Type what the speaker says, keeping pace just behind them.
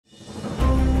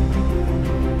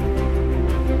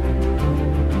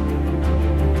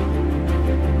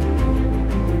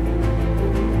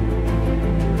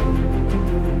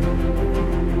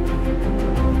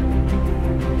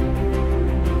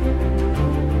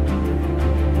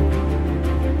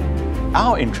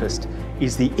our interest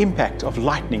is the impact of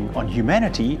lightning on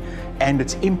humanity and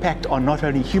its impact on not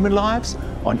only human lives,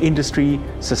 on industry,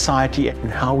 society, and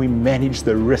how we manage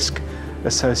the risk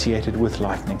associated with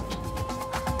lightning.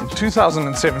 In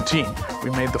 2017, we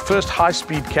made the first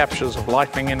high-speed captures of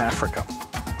lightning in Africa.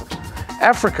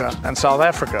 Africa and South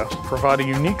Africa provide a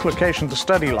unique location to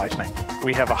study lightning.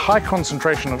 We have a high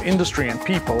concentration of industry and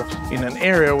people in an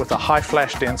area with a high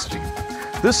flash density.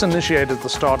 This initiated the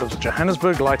start of the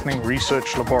Johannesburg Lightning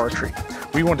Research Laboratory.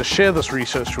 We want to share this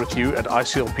research with you at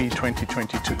ICLP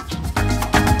 2022.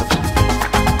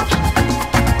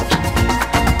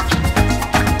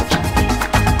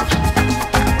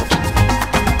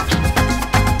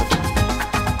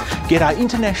 Get our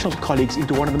international colleagues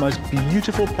into one of the most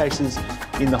beautiful places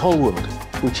in the whole world,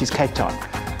 which is Cape Town.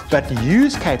 But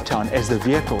use Cape Town as the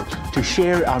vehicle to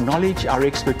share our knowledge, our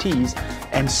expertise,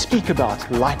 and speak about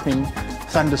lightning,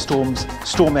 thunderstorms,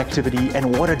 storm activity,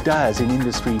 and what it does in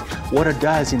industry, what it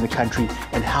does in the country,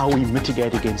 and how we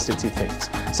mitigate against its effects.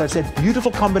 So it's that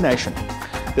beautiful combination,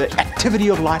 the activity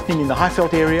of lightning in the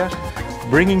Highveld area,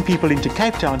 bringing people into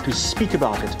Cape Town to speak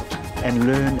about it and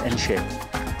learn and share.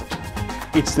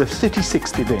 It's the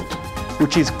 36th event,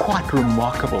 which is quite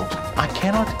remarkable. I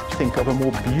cannot think of a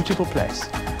more beautiful place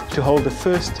to hold the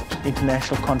first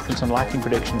international conference on lightning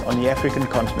protection on the African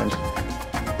continent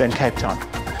than Cape Town.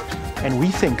 And we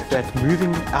think that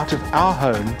moving out of our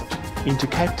home into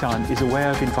Cape Town is a way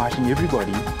of inviting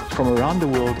everybody from around the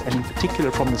world, and in particular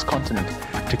from this continent,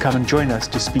 to come and join us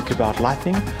to speak about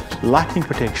lightning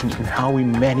protection, and how we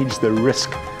manage the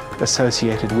risk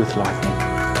associated with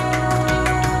lightning.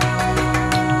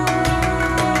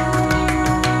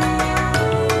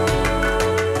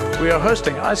 We are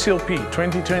hosting ICLP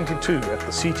 2022 at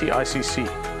the CTICC,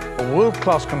 a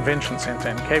world-class convention center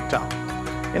in Cape Town.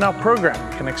 In our program,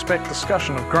 you can expect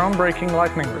discussion of groundbreaking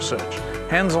lightning research,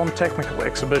 hands-on technical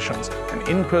exhibitions, and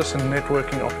in-person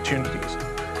networking opportunities.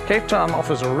 Cape Town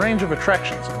offers a range of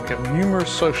attractions, and we have numerous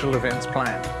social events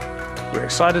planned. We're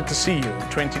excited to see you in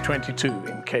 2022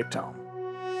 in Cape Town.